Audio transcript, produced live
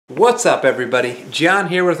What's up everybody? John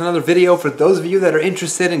here with another video for those of you that are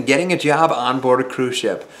interested in getting a job on board a cruise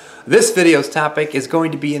ship. This video's topic is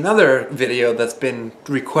going to be another video that's been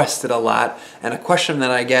requested a lot and a question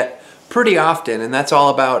that I get pretty often, and that's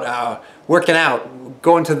all about working out,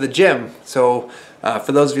 going to the gym. So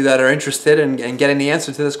for those of you that are interested in getting the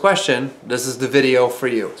answer to this question, this is the video for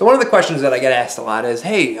you. So one of the questions that I get asked a lot is,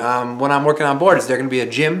 hey, when I'm working on board, is there going to be a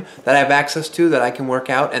gym that I have access to that I can work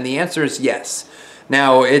out? And the answer is yes.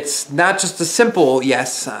 Now, it's not just a simple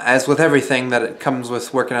yes, as with everything that it comes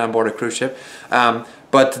with working on board a cruise ship,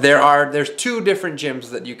 but there's two different gyms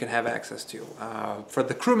that you can have access to. For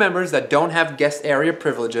the crew members that don't have guest area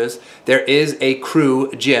privileges, there is a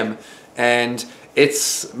crew gym, and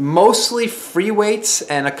it's mostly free weights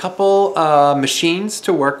and a couple machines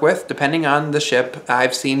to work with, depending on the ship.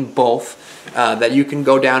 I've seen both, that you can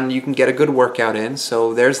go down and you can get a good workout in,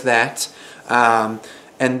 so there's that.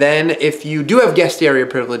 And then if you do have guest area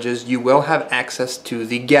privileges, you will have access to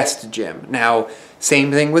the guest gym. Now,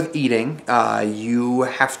 same thing with eating. You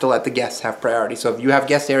have to let the guests have priority. So if you have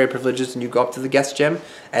guest area privileges and you go up to the guest gym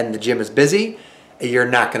and the gym is busy, you're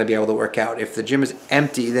not going to be able to work out. If the gym is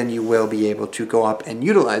empty, then you will be able to go up and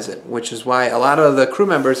utilize it, which is why a lot of the crew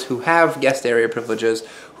members who have guest area privileges,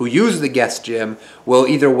 who use the guest gym, will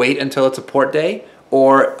either wait until it's a port day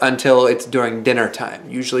or until it's during dinner time.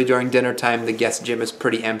 Usually during dinner time, the guest gym is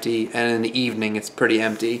pretty empty, and in the evening it's pretty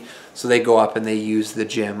empty. So they go up and they use the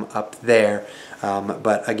gym up there.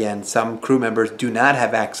 But again, some crew members do not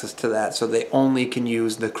have access to that, so they only can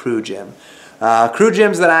use the crew gym. Crew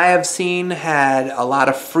gyms that I have seen had a lot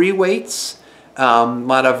of free weights, a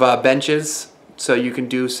lot of benches, so you can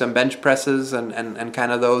do some bench presses and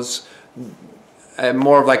kind of those.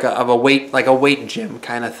 More of like a weight gym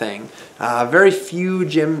kind of thing. Very few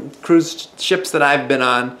cruise ships that I've been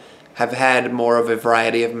on have had more of a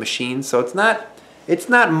variety of machines, so it's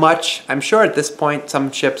not much. I'm sure at this point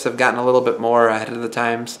some ships have gotten a little bit more ahead of the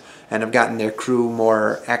times and have gotten their crew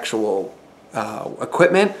more actual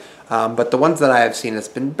equipment. But the ones that I have seen, it's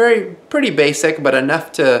been pretty basic, but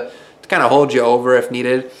enough to kind of hold you over if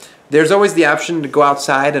needed. There's always the option to go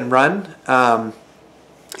outside and run.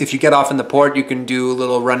 If you get off in the port, you can do a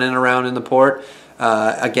little running around in the port.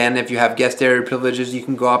 Again, if you have guest area privileges, you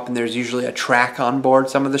can go up and there's usually a track on board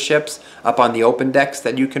some of the ships up on the open decks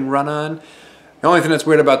that you can run on. The only thing that's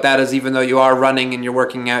weird about that is even though you are running and you're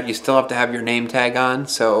working out, you still have to have your name tag on.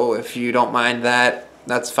 So if you don't mind that,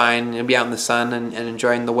 that's fine. You'll be out in the sun and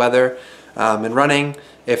enjoying the weather and running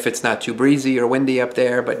if it's not too breezy or windy up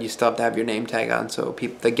there, but you still have to have your name tag on so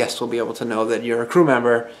the guests will be able to know that you're a crew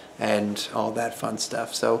member and all that fun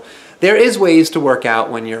stuff. So there is ways to work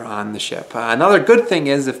out when you're on the ship. Another good thing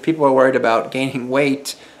is if people are worried about gaining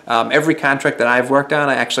weight, every contract that I've worked on,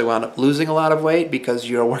 I actually wound up losing a lot of weight because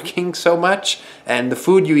you're working so much and the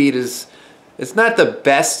food you eat it's not the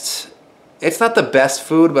best. It's not the best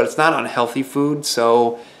food, but it's not unhealthy food.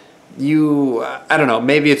 So I don't know,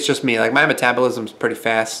 maybe it's just me. Like my metabolism's pretty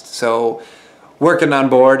fast. So working on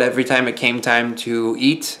board, every time it came time to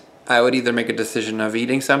eat, I would either make a decision of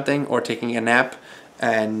eating something or taking a nap.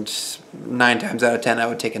 And 9 times out of 10, I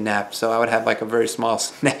would take a nap. So I would have like a very small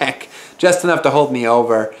snack, just enough to hold me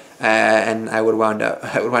over. And I would wind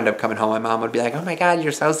up coming home. My mom would be like, "Oh my God,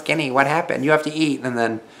 you're so skinny. What happened? You have to eat." And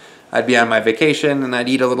then I'd be on my vacation and I'd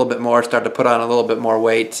eat a little bit more, start to put on a little bit more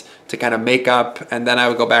weight to kind of make up, and then I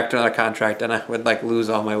would go back to another contract and I would like lose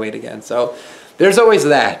all my weight again. So there's always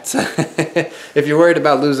that. If you're worried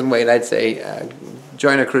about losing weight, I'd say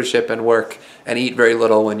join a cruise ship and work and eat very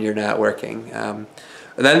little when you're not working.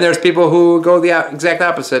 And then there's people who go the exact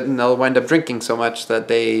opposite and they'll wind up drinking so much that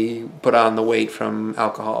they put on the weight from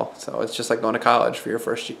alcohol. So it's just like going to college for your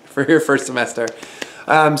first semester.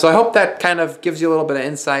 So I hope that kind of gives you a little bit of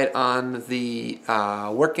insight on the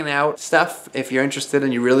working out stuff. If you're interested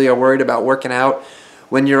and you really are worried about working out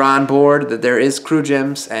when you're on board, that there is crew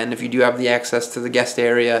gyms, and if you do have the access to the guest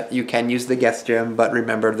area, you can use the guest gym, but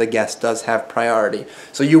remember the guest does have priority.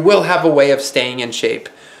 So you will have a way of staying in shape.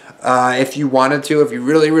 If you wanted to, if you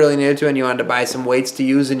really, really needed to, and you wanted to buy some weights to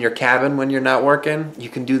use in your cabin when you're not working, you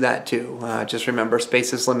can do that too. Just remember,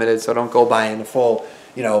 space is limited, so don't go buying a full,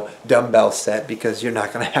 dumbbell set because you're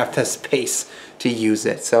not going to have the space to use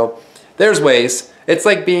it. So there's ways. It's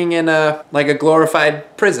like being in a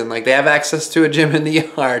glorified prison. Like they have access to a gym in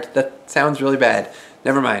the yard. That sounds really bad.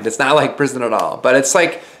 Never mind. It's not like prison at all. But it's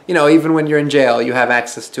like, even when you're in jail, you have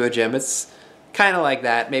access to a gym. It's kind of like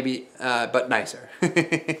that, maybe, but nicer.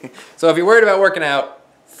 So if you're worried about working out,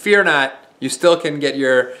 fear not. You still can get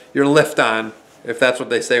your lift on, if that's what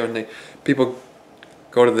they say when people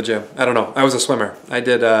go to the gym. I don't know. I was a swimmer. I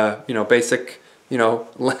did, basic you know,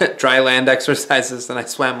 dry land exercises, and I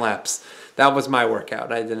swam laps. That was my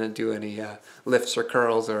workout. I didn't do any lifts or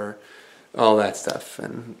curls or all that stuff.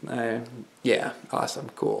 And yeah, awesome,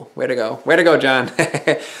 cool. Way to go, John.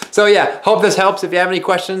 So yeah, hope this helps. If you have any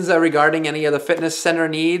questions regarding any of the fitness center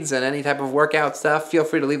needs and any type of workout stuff, feel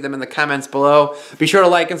free to leave them in the comments below. Be sure to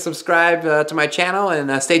like and subscribe to my channel,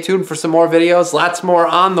 and stay tuned for some more videos. Lots more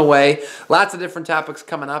on the way. Lots of different topics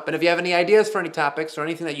coming up. And if you have any ideas for any topics or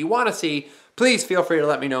anything that you want to see, please feel free to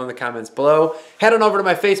let me know in the comments below. Head on over to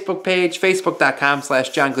my Facebook page,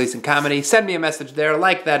 facebook.com/JohnGleasonComedy. Send me a message there,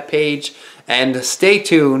 like that page, and stay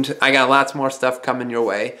tuned. I got lots more stuff coming your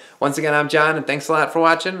way. Once again, I'm John, and thanks a lot for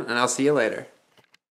watching, and I'll see you later.